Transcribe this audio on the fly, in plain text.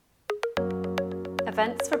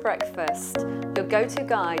Events for Breakfast, your go-to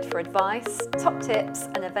guide for advice, top tips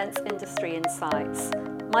and events industry insights.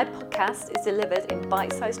 My podcast is delivered in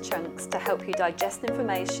bite-sized chunks to help you digest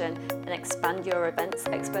information and expand your events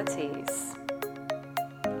expertise.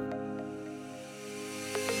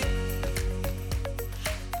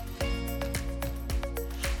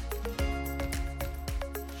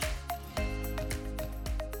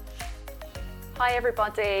 Hi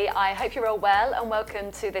everybody, I hope you're all well and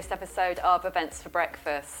welcome to this episode of Events for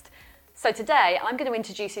Breakfast. So today I'm going to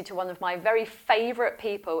introduce you to one of my very favourite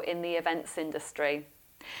people in the events industry.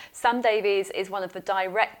 Sam Davies is one of the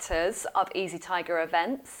directors of Easy Tiger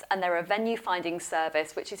Events, and they're a venue finding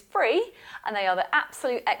service which is free, and they are the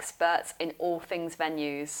absolute experts in all things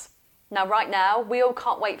venues. Now, right now, we all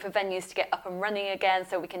can't wait for venues to get up and running again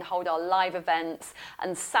so we can hold our live events,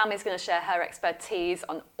 and Sam is going to share her expertise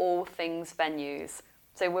on all things venues.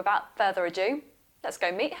 So without further ado, let's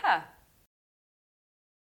go meet her.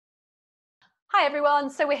 Hi everyone,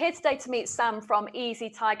 so we're here today to meet Sam from Easy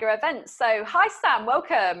Tiger Events. So hi Sam,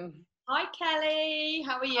 welcome. Hi Kelly,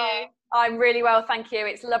 how are you? I'm really well, thank you.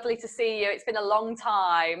 It's lovely to see you. It's been a long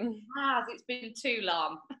time. It's been too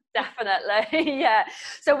long. Definitely, yeah.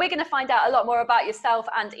 So we're going to find out a lot more about yourself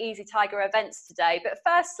and Easy Tiger Events today. But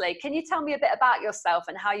firstly, can you tell me a bit about yourself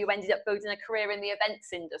and how you ended up building a career in the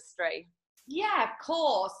events industry? Yeah, of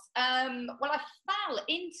course. Well, I fell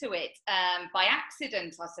into it by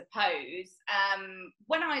accident, I suppose.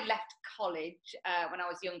 When I left college, when I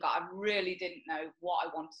was younger, I really didn't know what I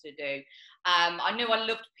wanted to do. I knew I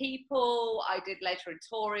loved people, I did leisure and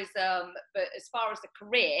tourism, but as far as a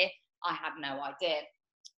career, I had no idea.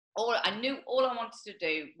 All I wanted to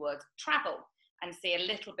do was travel and see a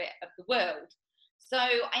little bit of the world. So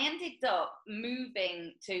I ended up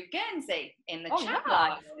moving to Guernsey in the Channel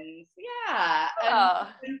Islands. Yeah.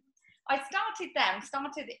 And I started as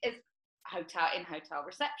hotel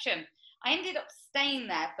reception. I ended up staying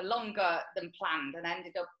there for longer than planned and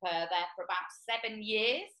ended up there for about 7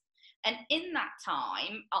 years. And in that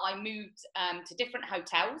time, I moved to different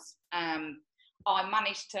hotels. I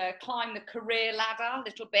managed to climb the career ladder a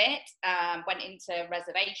little bit, went into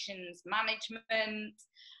reservations management,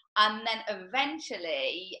 and then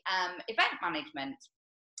eventually event management.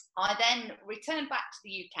 I then returned back to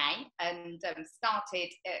the UK and started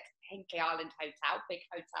at Hinkley Island Hotel, big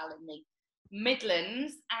hotel in the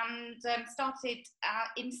Midlands, and started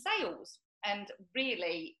in sales. And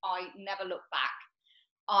really, I never looked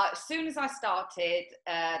back. As soon as I started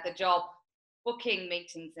the job, booking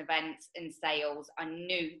meetings, events and sales, I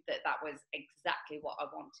knew that was exactly what I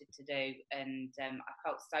wanted to do, and I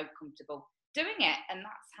felt so comfortable doing it, and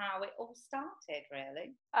that's how it all started,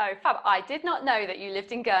 really. Oh, fab. I did not know that you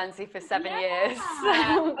lived in Guernsey for 7 years.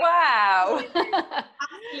 Wow.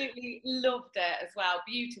 Absolutely loved it as well.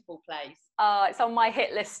 Beautiful place. It's on my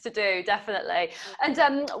hit list to do, definitely.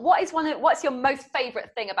 And what's your most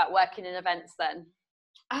favourite thing about working in events then?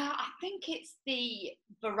 I think it's the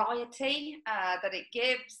variety that it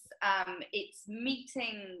gives. It's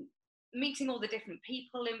meeting all the different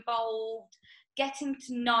people involved, getting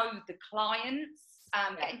to know the clients,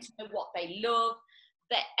 getting to know what they love,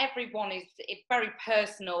 that everyone is very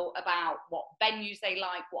personal about what venues they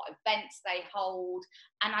like, what events they hold.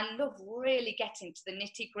 And I love really getting to the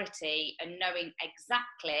nitty-gritty and knowing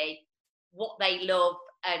exactly what they love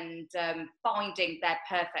and finding their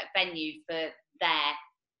perfect venue for their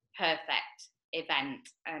perfect event.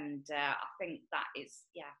 And I think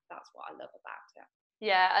that's what I love about it.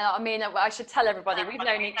 Yeah, I mean, I should tell everybody, we've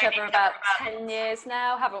known each other about 10 years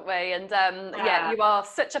now, haven't we? And you are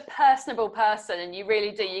such a personable person, and you really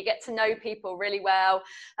do. You get to know people really well.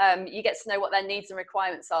 You get to know what their needs and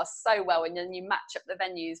requirements are so well, and then you match up the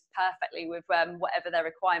venues perfectly with whatever their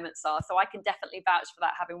requirements are. So I can definitely vouch for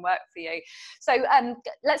that, having worked for you. So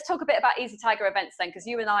let's talk a bit about Easy Tiger Events then, because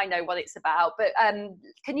you and I know what it's about. But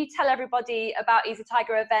can you tell everybody about Easy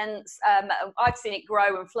Tiger Events? I've seen it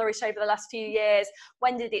grow and flourish over the last few years.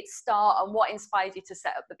 When did it start and what inspired you to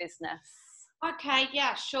set up the business? Okay,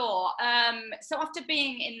 yeah, sure. So after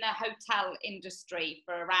being in the hotel industry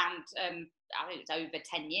for around, I think it's over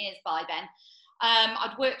 10 years by then,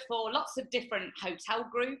 I'd worked for lots of different hotel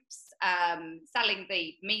groups, selling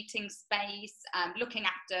the meeting space, looking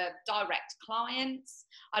after direct clients.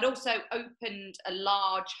 I'd also opened a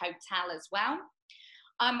large hotel as well.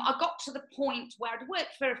 I got to the point where I'd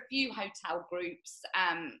worked for a few hotel groups,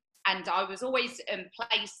 and I was always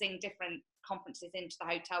placing different conferences into the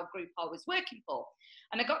hotel group I was working for.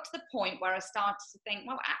 And I got to the point where I started to think,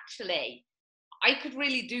 well, actually, I could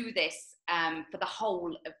really do this for the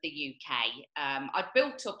whole of the UK. I'd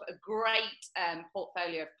built up a great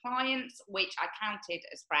portfolio of clients, which I counted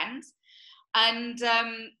as friends. And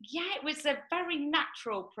yeah, it was a very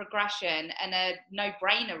natural progression and a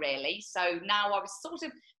no-brainer, really. So now I was sort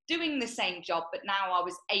of doing the same job, but now I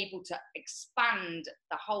was able to expand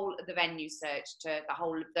the whole of the venue search to the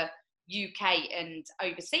whole of the UK and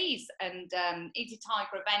overseas. And Easy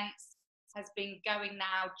Tiger Events has been going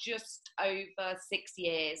now just over 6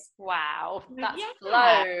 years. Wow, that's Yeah,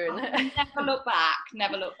 flown. never look back,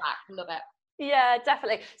 never look back. Love it. Yeah,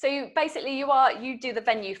 definitely. So you do the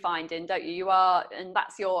venue finding, don't you? And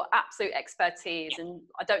that's your absolute expertise. And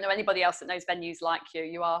I don't know anybody else that knows venues like you.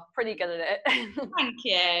 You are pretty good at it. Thank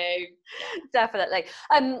you. Definitely.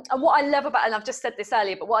 And what I love about, and I've just said this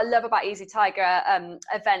earlier, but what I love about Easy Tiger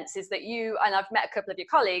events is that you, and I've met a couple of your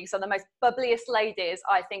colleagues, are the most bubbliest ladies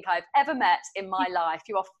I think I've ever met in my life.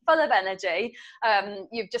 You are full of energy.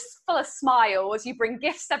 You're just full of smiles. You bring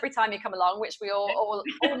gifts every time you come along, which all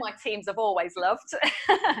my teams have always loved.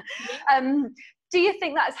 Do you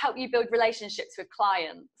think that has helped you build relationships with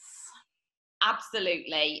clients?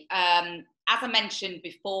 Absolutely. As I mentioned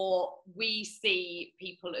before, we see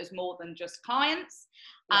people as more than just clients.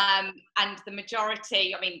 And the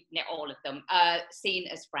majority, I mean, not all of them, are seen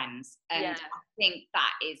as friends. And I think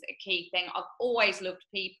that is a key thing. I've always loved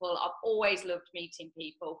people. I've always loved meeting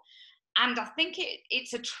people. And I think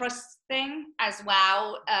it's a trust thing as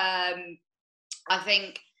well. I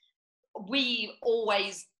think we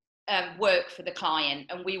always work for the client,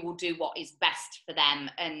 and we will do what is best for them.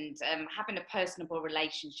 And having a personable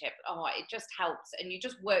relationship, it just helps, and you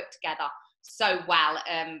just work together so well.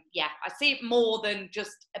 I see it more than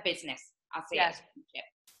just a business. I see it as a friendship.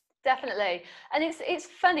 Definitely. And it's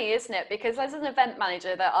funny, isn't it? Because as an event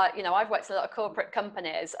manager that I've worked in a lot of corporate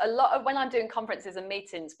companies, a lot of when I'm doing conferences and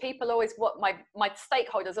meetings, people always my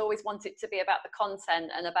stakeholders always want it to be about the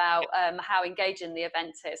content and about how engaging the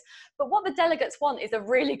event is. But what the delegates want is a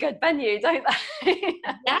really good venue, don't they?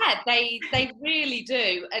 Yeah, they really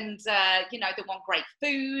do. And they want great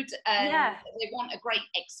food, and they want a great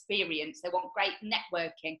experience. They want great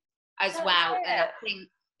networking as well. And I think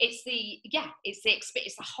it's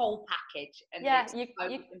the whole package, and it's so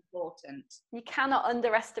important. You cannot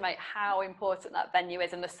underestimate how important that venue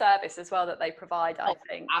is, and the service as well that they provide, I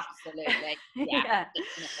think. Absolutely. Yeah.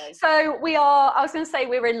 So I was going to say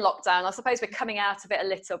we're in lockdown. I suppose we're coming out of it a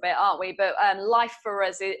little bit, aren't we? But life for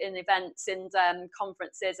us in events and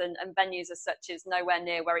conferences and venues as such is nowhere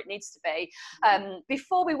near where it needs to be.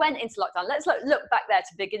 Before we went into lockdown, let's look back there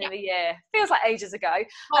to the beginning of the year. Feels like ages ago.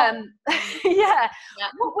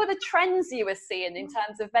 What were the trends you were seeing in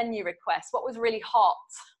terms of venue requests? What was really hot?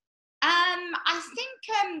 I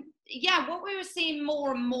think, what we were seeing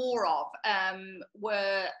more and more of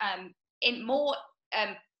were in more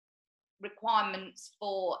requirements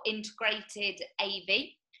for integrated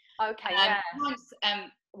AV. Okay, clients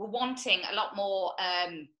were wanting a lot more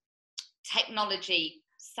technology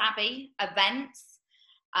savvy events.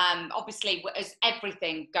 Obviously, as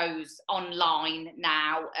everything goes online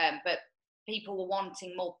now, but people were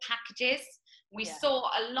wanting more packages. We saw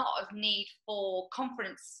a lot of need for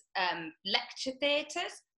conference lecture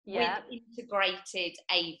theatres with integrated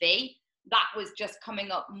AV. That was just coming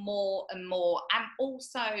up more and more, and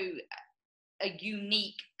also a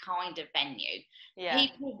unique kind of venue.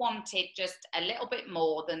 People wanted just a little bit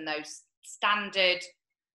more than those standard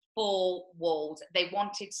 4 walls. They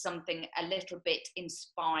wanted something a little bit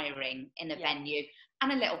inspiring in a venue,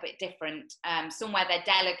 and a little bit different, somewhere their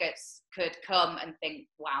delegates could come and think,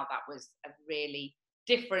 wow, that was a really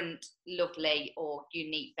different, lovely or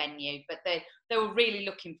unique venue. But they were really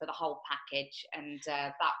looking for the whole package, and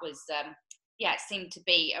that was it seemed to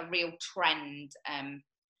be a real trend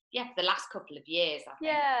for the last couple of years, I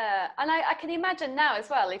think. Yeah, and I can imagine now as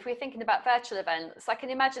well, if we're thinking about virtual events, I can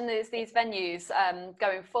imagine there's these venues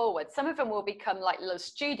going forward. Some of them will become like little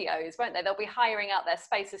studios, won't they? They'll be hiring out their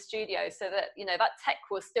space as studios, so that, that tech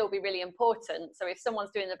will still be really important. So if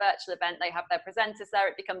someone's doing a virtual event, they have their presenters there,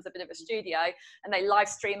 it becomes a bit of a studio, and they live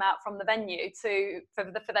stream out from the venue for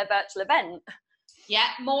their virtual event. Yeah,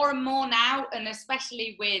 more and more now, and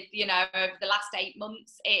especially with, over the last 8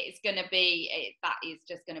 months, that is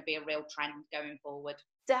just going to be a real trend going forward.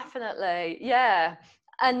 Definitely, yeah.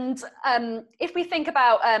 And if we think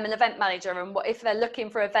about an event manager and if they're looking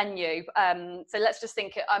for a venue, so let's just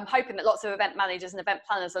think, I'm hoping that lots of event managers and event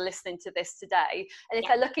planners are listening to this today. And if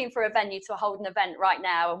they're looking for a venue to hold an event right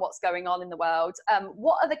now and what's going on in the world,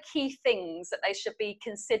 what are the key things that they should be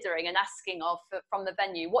considering and asking of from the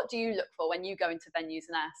venue? What do you look for when you go into venues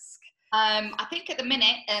and ask? I think at the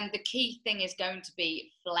minute, the key thing is going to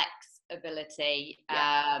be flexibility.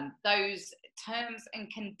 Those terms and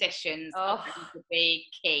conditions are going to be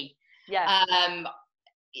key.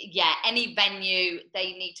 yeah, any venue,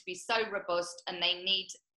 they need to be so robust, and they need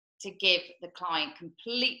to give the client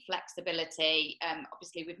complete flexibility.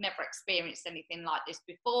 Obviously, we've never experienced anything like this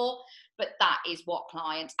before, but that is what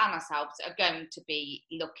clients and ourselves are going to be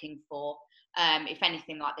looking for. If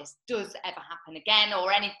anything like this does ever happen again,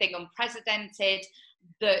 or anything unprecedented,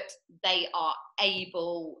 that they are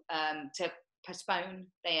able to postpone,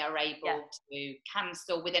 they are able to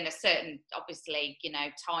cancel within a certain, obviously,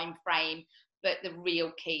 time frame. But the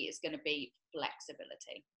real key is going to be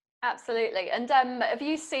flexibility. Absolutely. And have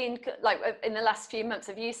you seen, like in the last few months,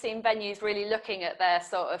 have you seen venues really looking at their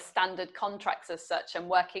sort of standard contracts as such and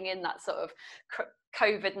working in that sort of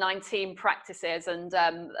COVID-19 practices and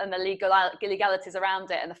the legalities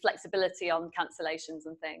around it and the flexibility on cancellations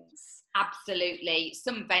and things? Absolutely.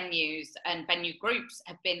 Some venues and venue groups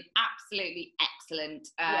have been absolutely excellent.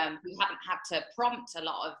 We haven't had to prompt a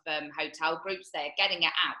lot of hotel groups. They're getting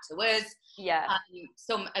it out to us. Yeah.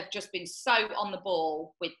 Some have just been so on the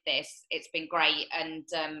ball with this. It's been great. And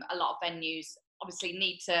a lot of venues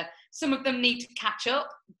obviously some of them need to catch up,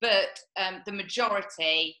 but the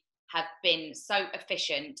majority have been so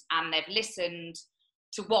efficient, and they've listened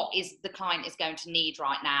to what the client is going to need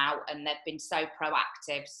right now, and they've been so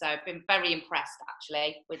proactive. So I've been very impressed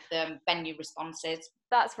actually with the venue responses.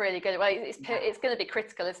 That's really good. Well, it's going to be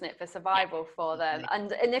critical, isn't it, for survival for them?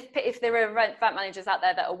 And if there are event managers out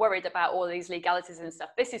there that are worried about all these legalities and stuff,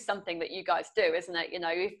 this is something that you guys do, isn't it?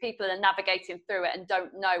 If people are navigating through it and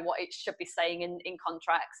don't know what it should be saying in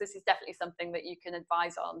contracts, this is definitely something that you can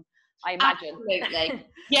advise on, I imagine. Absolutely.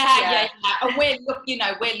 Yeah. And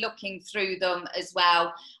we're looking through them as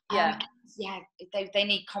well. They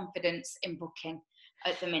need confidence in booking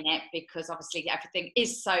at the minute, because obviously everything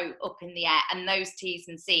is so up in the air, and those T's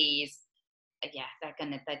and C's,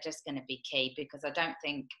 they're just gonna be key, because I don't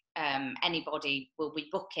think anybody will be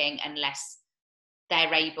booking unless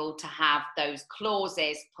they're able to have those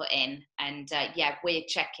clauses put in. And we're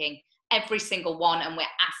checking every single one, and we're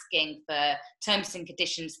asking for terms and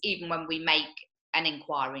conditions even when we make an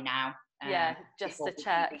inquiry now. Just to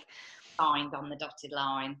check. Signed on the dotted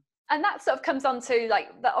line. And that sort of comes on to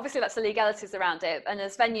obviously that's the legalities around it. And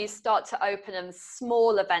as venues start to open and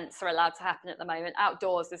small events are allowed to happen at the moment,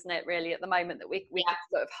 outdoors, isn't it really at the moment, that we can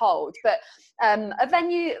sort of hold. But a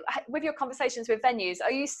venue, with your conversations with venues,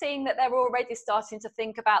 are you seeing that they're already starting to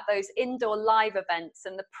think about those indoor live events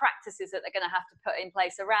and the practices that they're going to have to put in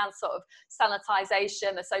place around sort of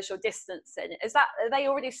sanitisation, the social distancing? Are they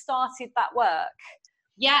already started that work?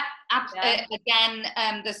 Yeah, again,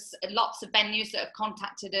 there's lots of venues that have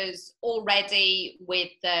contacted us already with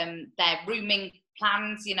their rooming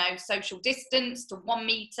plans, social distance to 1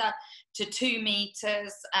 metre to 2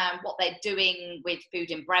 metres, what they're doing with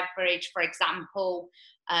food and beverage, for example.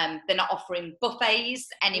 They're not offering buffets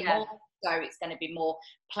anymore, so it's going to be more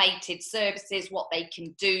plated services, what they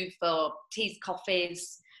can do for teas,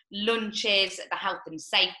 coffees, lunches, the health and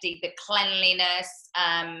safety, the cleanliness,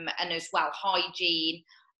 and as well hygiene.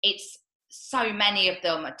 It's so many of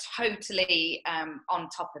them are totally on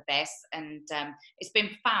top of this, and it's been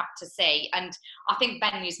fab to see. And I think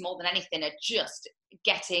venues more than anything are just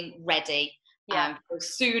getting ready.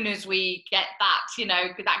 As soon as we get that,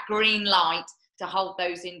 that green light to hold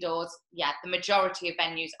those indoors, the majority of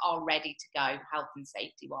venues are ready to go health and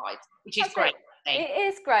safety wise, which is great.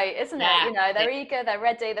 It is great, isn't it? They're eager, they're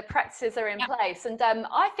ready, the practices are in place. And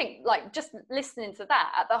I think just listening to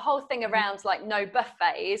that, the whole thing around no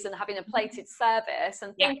buffets and having a plated service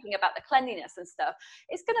and thinking about the cleanliness and stuff,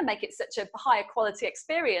 it's going to make it such a higher quality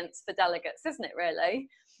experience for delegates, isn't it really?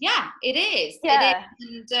 Yeah, it is. It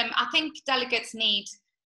is. And I think delegates need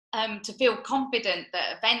to feel confident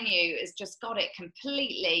that a venue has just got it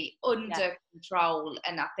completely under control.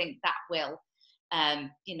 And I think that will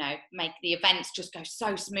make the events just go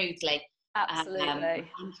so smoothly. Absolutely.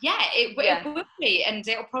 It will be, and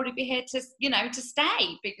it'll probably be here to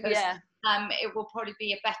stay, because it will probably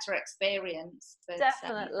be a better experience. But,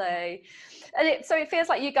 definitely. And so it feels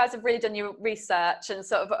like you guys have really done your research and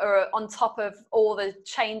sort of are on top of all the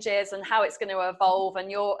changes and how it's going to evolve, and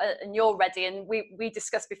you're ready. And we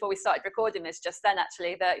discussed before we started recording this just then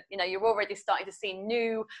actually that you're already starting to see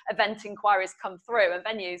new event inquiries come through and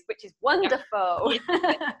venues, which is wonderful.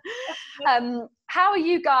 How are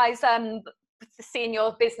you guys seeing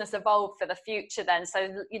your business evolve for the future then? So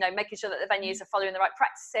making sure that the venues are following the right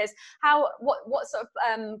practices. What sort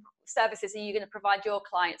of services are you going to provide your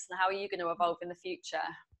clients, and how are you going to evolve in the future?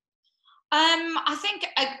 I think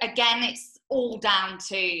again it's all down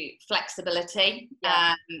to flexibility,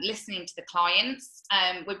 listening to the clients.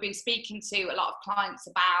 We've been speaking to a lot of clients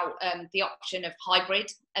about the option of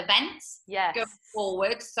hybrid events going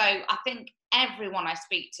forward. So I think everyone I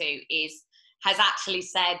speak to has actually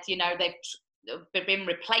said, you know, they've been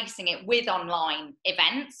replacing it with online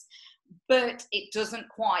events, but it doesn't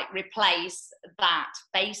quite replace that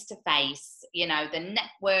face-to-face, you know, the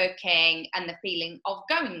networking and the feeling of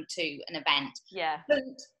going to an event. Yeah. But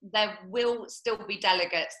there will still be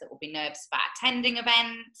delegates that will be nervous about attending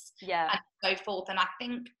events, yeah, and so forth. And I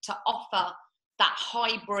think to offer that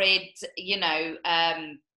hybrid, you know,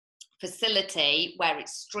 facility where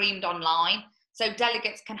it's streamed online, so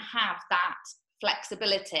delegates can have that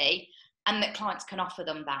flexibility and that clients can offer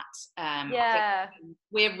them that. yeah. I think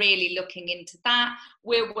we're really looking into that.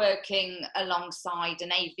 We're working alongside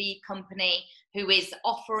an AV company who is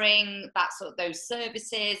offering those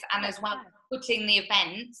services, and as well putting the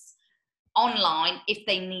events online if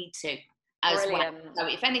they need to as Brilliant. well. So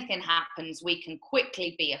if anything happens, we can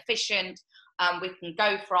quickly be efficient. We can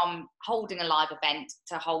go from holding a live event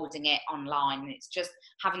to holding it online. It's just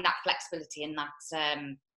having that flexibility and that,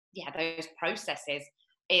 those processes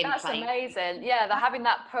in That's place. amazing. Yeah, they're having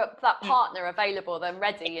that partner available, then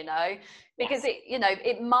ready, you know, because Yes.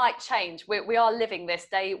 it might change. We are living this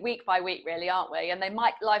day week by week, really, aren't we? And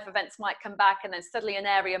live events might come back, and then suddenly an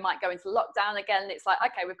area might go into lockdown again. And it's like,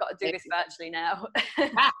 okay, we've got to do this virtually now.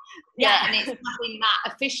 Yeah, and it's having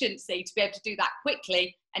that efficiency to be able to do that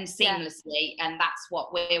quickly and seamlessly. And that's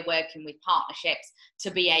what we're working with partnerships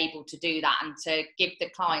to be able to do that, and to give the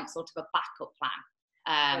client sort of a backup plan.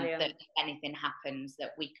 That if anything happens,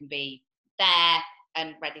 that we can be there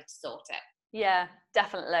and ready to sort it. Yeah,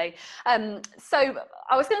 definitely. So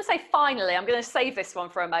I was going to say, finally, I'm going to save this one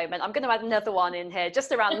for a moment. I'm going to add another one in here,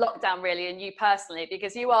 just around lockdown, really, and you personally,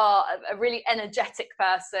 because you are a really energetic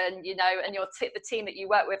person, you know, and the team that you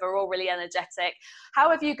work with are all really energetic. How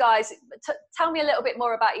have you guys, tell me a little bit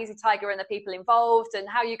more about Easy Tiger and the people involved, and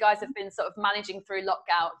how you guys have been sort of managing through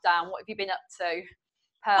lockdown. What have you been up to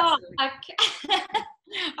personally?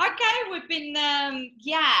 Okay, we've been,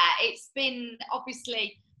 it's been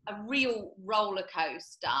obviously a real roller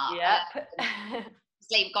coaster.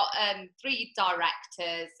 We've got 3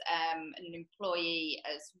 directors, an employee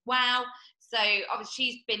as well. So obviously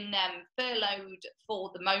she's been furloughed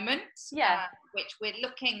for the moment, which we're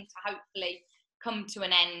looking to hopefully come to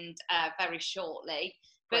an end very shortly.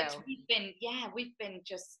 But we've been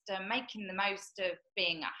just making the most of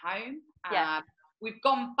being at home. We've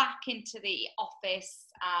gone back into the office.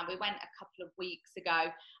 We went a couple of weeks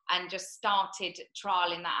ago and just started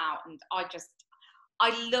trialing that out. And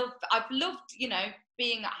I've loved, you know,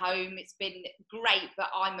 being at home. It's been great,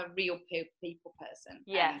 but I'm a real people person.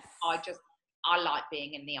 Yes. And I like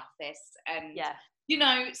being in the office. And, you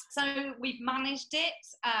know, so we've managed it.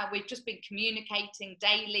 We've just been communicating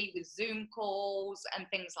daily with Zoom calls and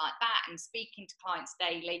things like that, and speaking to clients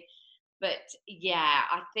daily. But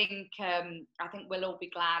I think we'll all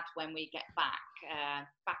be glad when we get back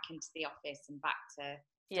into the office and back to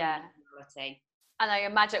normality. And I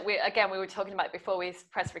imagine we were talking about it before we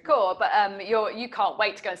press record, but you can't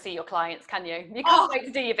wait to go and see your clients, can you? You can't wait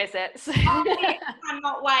to do your visits. I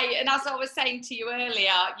cannot wait. And as I was saying to you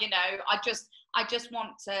earlier, you know, I just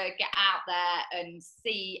want to get out there and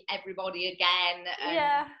see everybody again.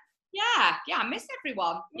 And I miss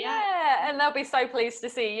everyone. And they'll be so pleased to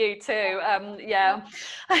see you too.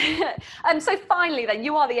 So finally, then,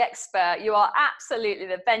 you are the expert. You are absolutely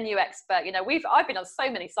the venue expert. You know, I've been on so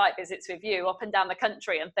many site visits with you up and down the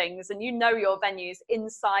country and things, and you know your venues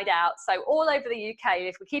inside out. So all over the UK,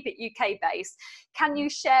 if we keep it UK based, can you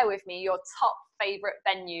share with me your top favourite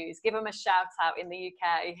venues? Give them a shout out in the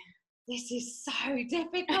UK. This is so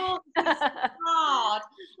difficult. It's hard.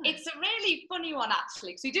 It's a really funny one,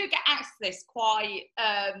 actually, because we do get asked this quite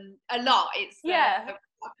a lot. It's a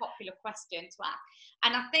popular question to ask.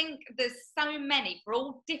 And I think there's so many for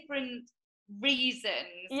all different reasons.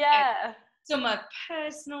 Some are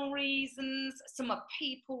personal reasons, some are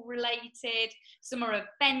people related, some are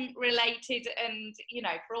event related, and, you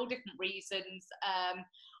know, for all different reasons.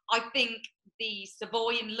 I think the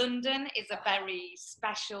Savoy in London is a very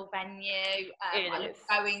special venue. I love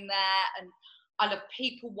going there, and I love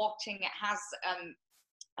people watching. It has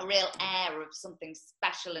a real air of something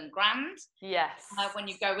special and grand. Yes. When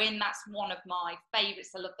you go in, that's one of my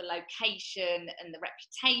favourites. I love the location and the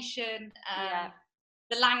reputation.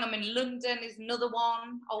 The Langham in London is another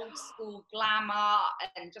one. Old school glamour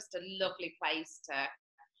and just a lovely place to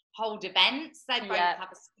hold events. They both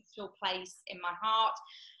have a special place in my heart.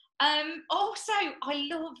 Also, I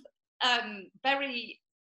love very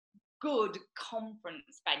good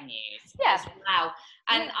conference venues as well.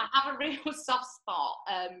 And I have a real soft spot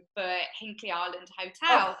for Hinkley Island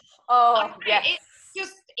Hotel. Yes.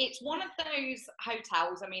 it's one of those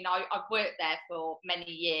hotels. I mean, I've worked there for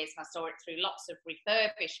many years and I saw it through lots of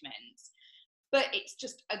refurbishments, but it's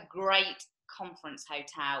just a great conference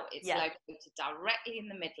hotel. It's located directly in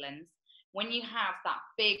the Midlands. When you have that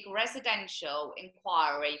big residential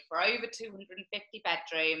inquiry for over 250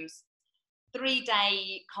 bedrooms,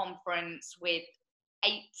 3-day conference with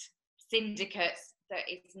 8 syndicates, there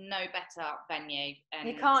is no better venue. And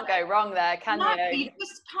you can't go wrong there, can you? You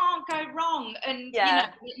just can't go wrong. And you know,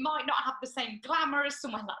 it might not have the same glamour as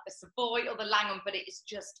somewhere like the Savoy or the Langham, but it is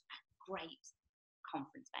just a great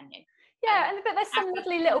conference venue. Yeah, but there's some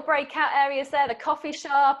lovely little breakout areas there. The coffee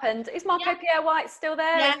shop, and is Marco Pierre White still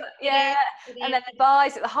there? Yeah. And then the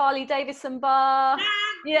bars at the Harley Davidson bar.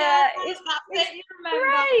 It's you remember.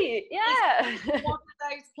 Great. Yeah, it's one of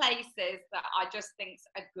those places that I just think's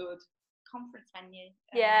a good conference venue.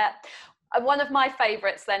 Yeah. One of my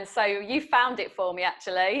favourites then, so you found it for me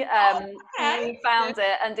actually. You found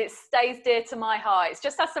it and it stays dear to my heart. It's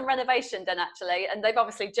just had some renovation done actually, and they've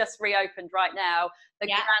obviously just reopened right now. The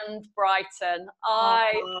Grand Brighton.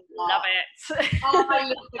 I love it. I love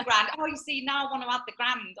the Grand. Oh, you see, now I want to add the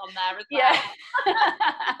Grand on there as well.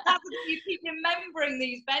 You keep remembering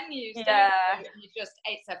these venues.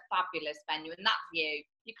 It's a fabulous venue, and that view.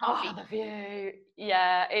 You can't beat the view.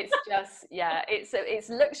 Yeah, it's just it's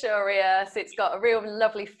luxurious. It's got a real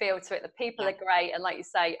lovely feel to it. The people are great, and like you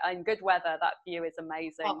say, in good weather, that view is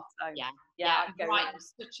amazing.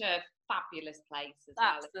 Brighton's such a fabulous place as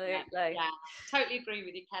well. Absolutely. Yeah, totally agree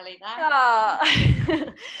with you, Kelly, there.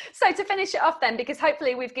 So to finish it off then, because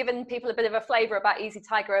hopefully we've given people a bit of a flavour about Easy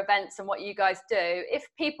Tiger events and what you guys do. If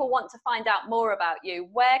people want to find out more about you,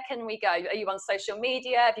 where can we go? Are you on social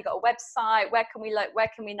media? Have you got a website? Where can we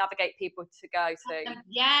navigate people to go to?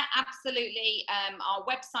 Yeah, absolutely. Our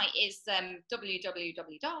website is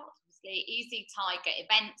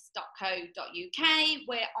easytigerevents.co.uk.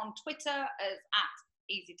 We're on Twitter as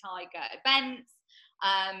 @EasyTigerEvents.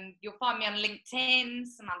 You'll find me on LinkedIn,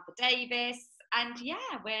 Samantha Davis, and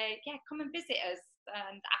come and visit us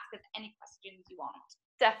and ask us any questions you want.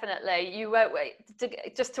 Definitely. You won't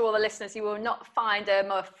just to all the listeners, you will not find a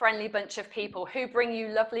more friendly bunch of people who bring you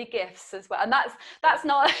lovely gifts as well. And that's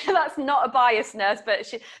not a bias, Nurse, but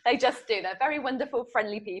they just do. They're very wonderful,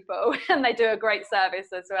 friendly people, and they do a great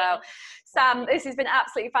service as well. Sam, this has been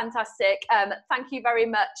absolutely fantastic. Thank you very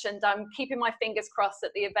much, and I'm keeping my fingers crossed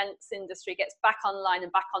that the events industry gets back online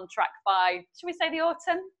and back on track by, should we say, the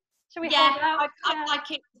autumn? Should we hold out? I'd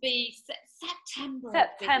like it to be September.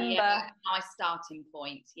 My starting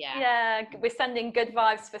point. Yeah, we're sending good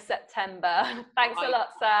vibes for September. Thanks a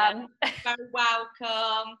lot, Sam. Very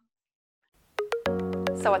welcome.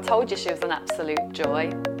 So I told you she was an absolute joy.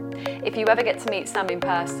 If you ever get to meet Sam in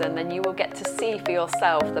person, then you will get to see for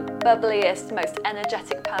yourself the bubbliest, most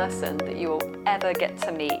energetic person that you will ever get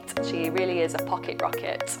to meet. She really is a pocket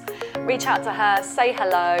rocket. Reach out to her, say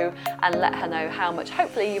hello, and let her know how much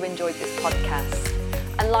hopefully you enjoyed this podcast.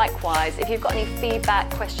 And likewise, if you've got any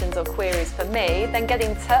feedback, questions or queries for me, then get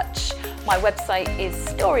in touch. My website is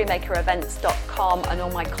storymakerevents.com and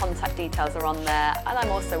all my contact details are on there. And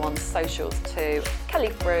I'm also on socials too, Kelly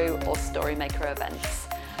Frew or Storymaker Events.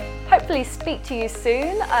 Hopefully speak to you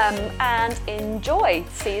soon and enjoy.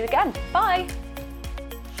 See you again. Bye.